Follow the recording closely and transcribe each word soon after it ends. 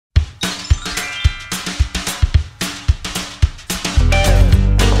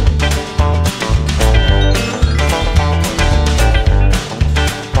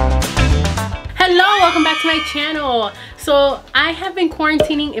So I have been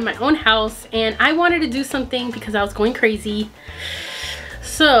quarantining in my own house and I wanted to do something because I was going crazy.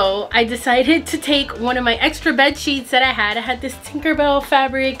 So I decided to take one of my extra bed sheets that I had. I had this Tinkerbell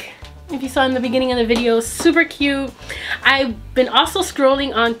fabric, if you saw in the beginning of the video, super cute. I've been also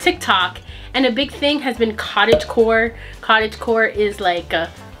scrolling on TikTok and a big thing has been cottagecore. Cottagecore is like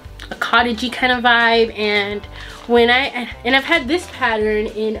a cottagey kind of vibe, and I've had this pattern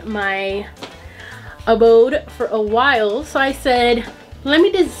in my abode for a while, so I said let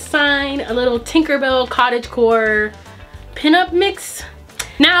me design a little Tinkerbell cottagecore pinup mix.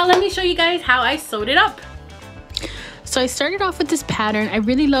 Now let me show you guys how I sewed it up. So I started off with this pattern. I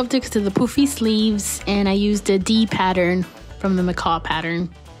really loved it because of the poofy sleeves, and I used a D pattern from the McCalls pattern.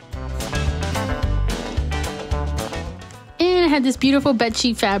 And I had this beautiful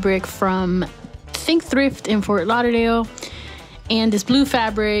bedsheet fabric from, I think, Thrift in Fort Lauderdale, and this blue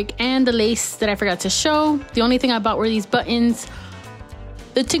fabric and the lace that I forgot to show. The only thing I bought were these buttons,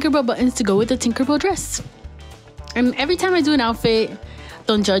 the Tinkerbell buttons to go with the Tinkerbell dress. And every time I do an outfit,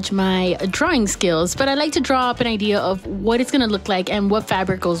 don't judge my drawing skills, but I like to draw up an idea of what it's gonna look like and what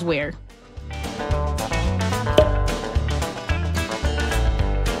fabric goes where.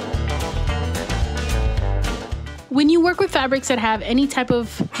 When you work with fabrics that have any type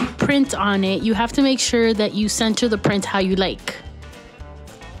of print on it, you have to make sure that you center the print how you like.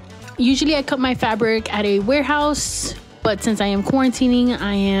 Usually I cut my fabric at a warehouse, but since I am quarantining,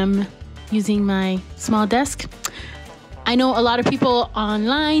 I am using my small desk. I know a lot of people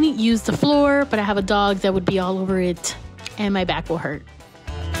online use the floor, but I have a dog that would be all over it and my back will hurt.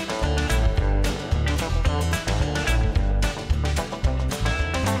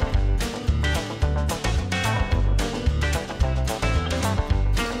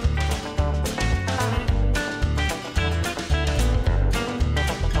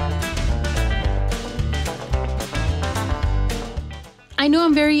 I know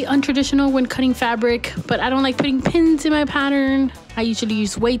I'm very untraditional when cutting fabric, but I don't like putting pins in my pattern. I usually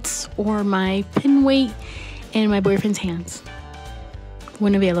use weights or my pin weight in my boyfriend's hands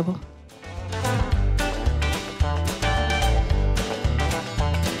when available.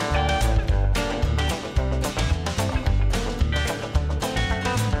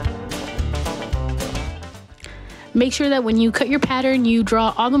 Make sure that when you cut your pattern, you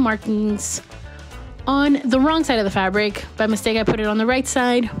draw all the markings on the wrong side of the fabric. By mistake, I put it on the right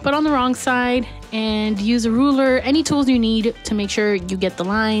side, but on the wrong side, and use a ruler, any tools you need to make sure you get the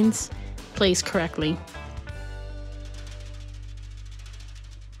lines placed correctly.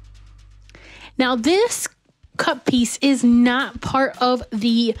 Now this cut piece is not part of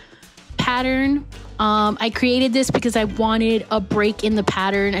the pattern. I created this because I wanted a break in the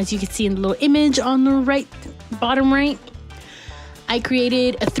pattern, as you can see in the little image on the right, bottom right. I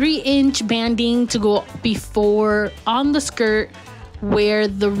created a 3-inch banding to go before on the skirt where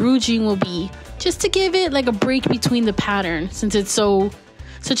the ruching will be, just to give it like a break between the pattern, since it's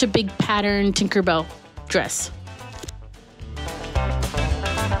such a big pattern Tinkerbell dress.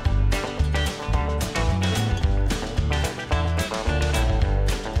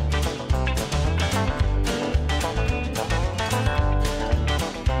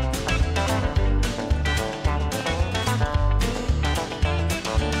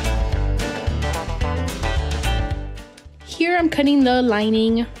 Here I'm cutting the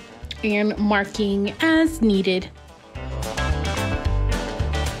lining and marking as needed.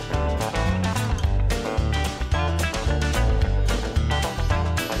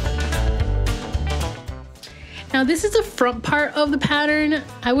 Now this is the front part of the pattern.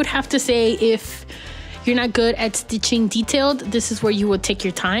 I would have to say if you're not good at stitching detailed, this is where you would take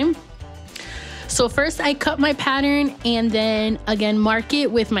your time. So first I cut my pattern and then again mark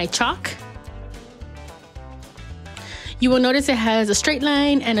it with my chalk. You will notice it has a straight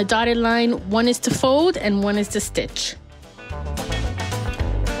line and a dotted line. One is to fold and one is to stitch.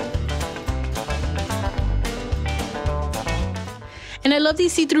 And I love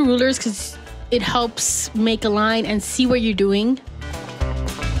these see-through rulers because it helps make a line and see what you're doing.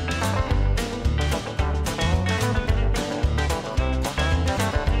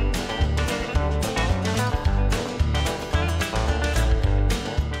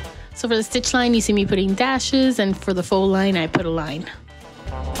 So for the stitch line, you see me putting dashes, and for the fold line, I put a line.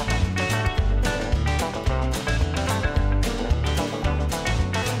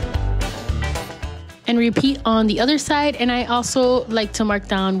 And repeat on the other side, and I also like to mark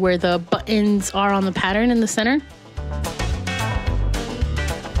down where the buttons are on the pattern in the center.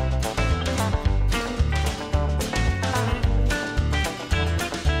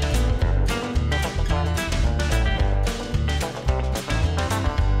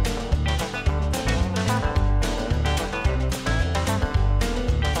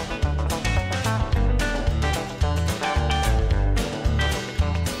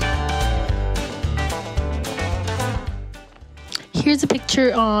 here's a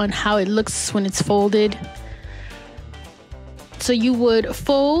picture on how it looks when it's folded. So you would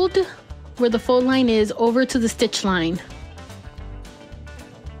fold where the fold line is over to the stitch line.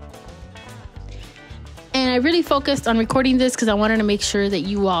 And I really focused on recording this because I wanted to make sure that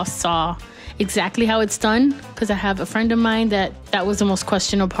you all saw exactly how it's done, because I have a friend of mine that was the most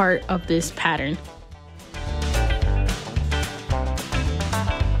questionable part of this pattern.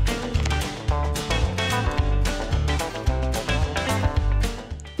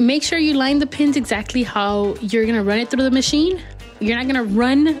 Make sure you line the pins exactly how you're gonna run it through the machine. You're not gonna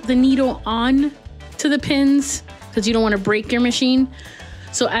run the needle on to the pins because you don't want to break your machine.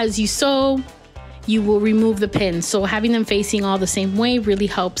 So as you sew, you will remove the pins. So having them facing all the same way really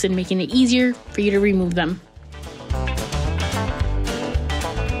helps in making it easier for you to remove them.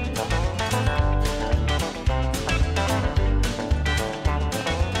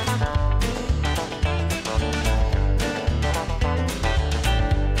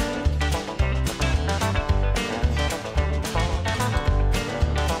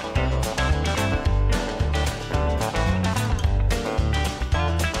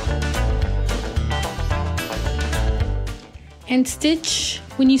 And stitch,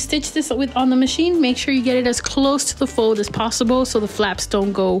 when you stitch this on the machine, make sure you get it as close to the fold as possible so the flaps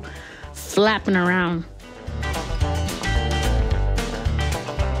don't go flapping around.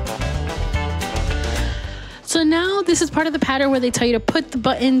 So now this is part of the pattern where they tell you to put the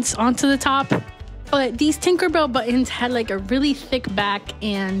buttons onto the top. But these Tinkerbell buttons had like a really thick back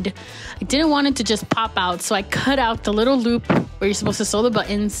and I didn't want it to just pop out. So I cut out the little loop where you're supposed to sew the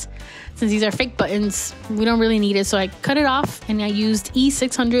buttons. Since these are fake buttons, we don't really need it. So I cut it off and I used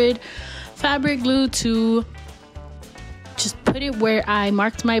E600 fabric glue to just put it where I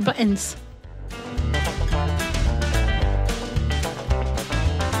marked my buttons.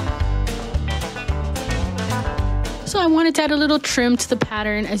 So I wanted to add a little trim to the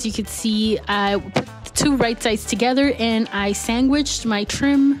pattern. As you can see, I put the two right sides together and I sandwiched my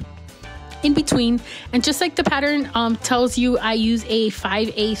trim in between. And just like the pattern tells you, I use a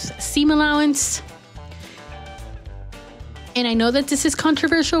 5/8 seam allowance. And I know that this is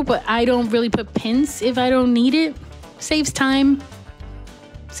controversial, but I don't really put pins if I don't need it. Saves time,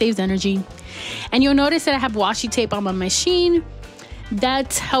 saves energy. And you'll notice that I have washi tape on my machine.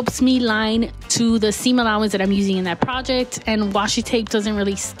 That helps me line to the seam allowance that I'm using in that project, and washi tape doesn't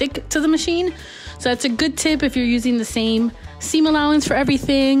really stick to the machine. So that's a good tip if you're using the same seam allowance for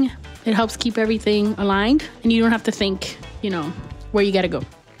everything. It helps keep everything aligned and you don't have to think, you know, where you gotta go.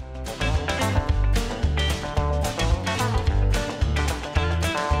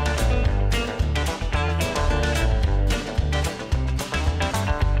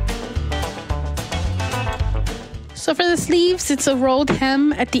 So for the sleeves, it's a rolled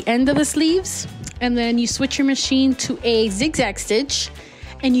hem at the end of the sleeves, and then you switch your machine to a zigzag stitch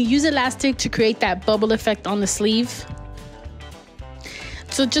and you use elastic to create that bubble effect on the sleeve.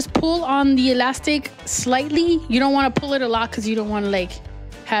 So just pull on the elastic slightly. You don't want to pull it a lot because you don't want to like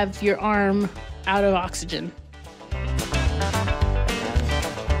have your arm out of oxygen.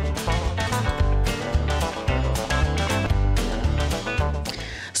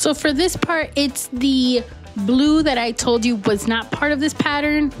 So for this part, it's the blue that I told you was not part of this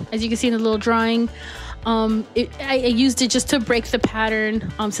pattern. As you can see in the little drawing, I used it just to break the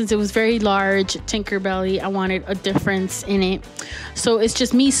pattern. Since it was very large, Tinkerbell, I wanted a difference in it. So it's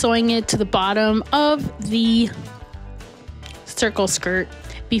just me sewing it to the bottom of the circle skirt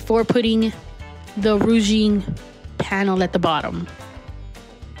before putting the ruching panel at the bottom.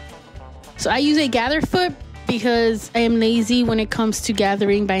 So I use a gather foot because I am lazy when it comes to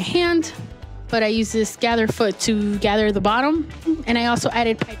gathering by hand. But I use this gather foot to gather the bottom, and I also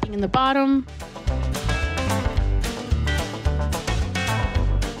added piping in the bottom.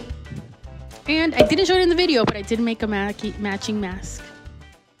 And I didn't show it in the video, but I did make a matching mask.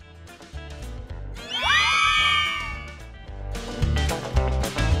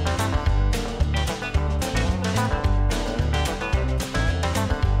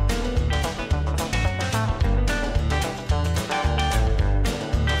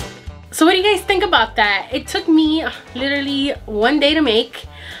 So what do you guys think about that? It took me literally one day to make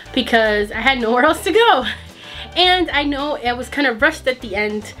because I had nowhere else to go. And I know I was kind of rushed at the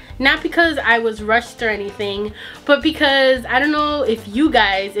end, not because I was rushed or anything, but because I don't know if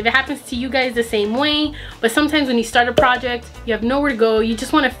it happens to you guys the same way, but sometimes when you start a project, you have nowhere to go, you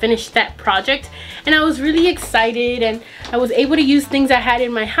just want to finish that project. And I was really excited and I was able to use things I had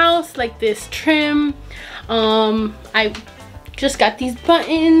in my house, like this trim. I just got these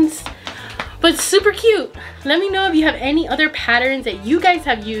buttons, but super cute. Let me know if you have any other patterns that you guys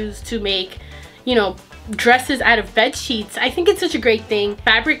have used to make, you know, dresses out of bed sheets. I think it's such a great thing.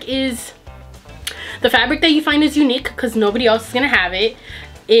 The fabric that you find is unique because nobody else is gonna have it.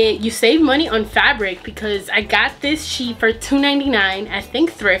 You save money on fabric because I got this sheet for $2.99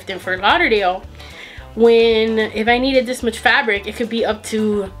 at Thrift in Fort Lauderdale, when if I needed this much fabric, it could be up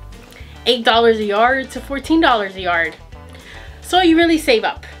to $8 a yard to $14 a yard. So you really save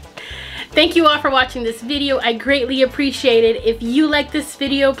up. Thank you all for watching this video. I greatly appreciate it. If you like this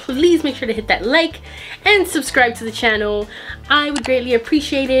video, please make sure to hit that like and subscribe to the channel. I would greatly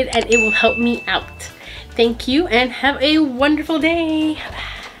appreciate it and it will help me out. Thank you and have a wonderful day.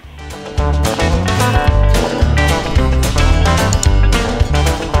 Bye.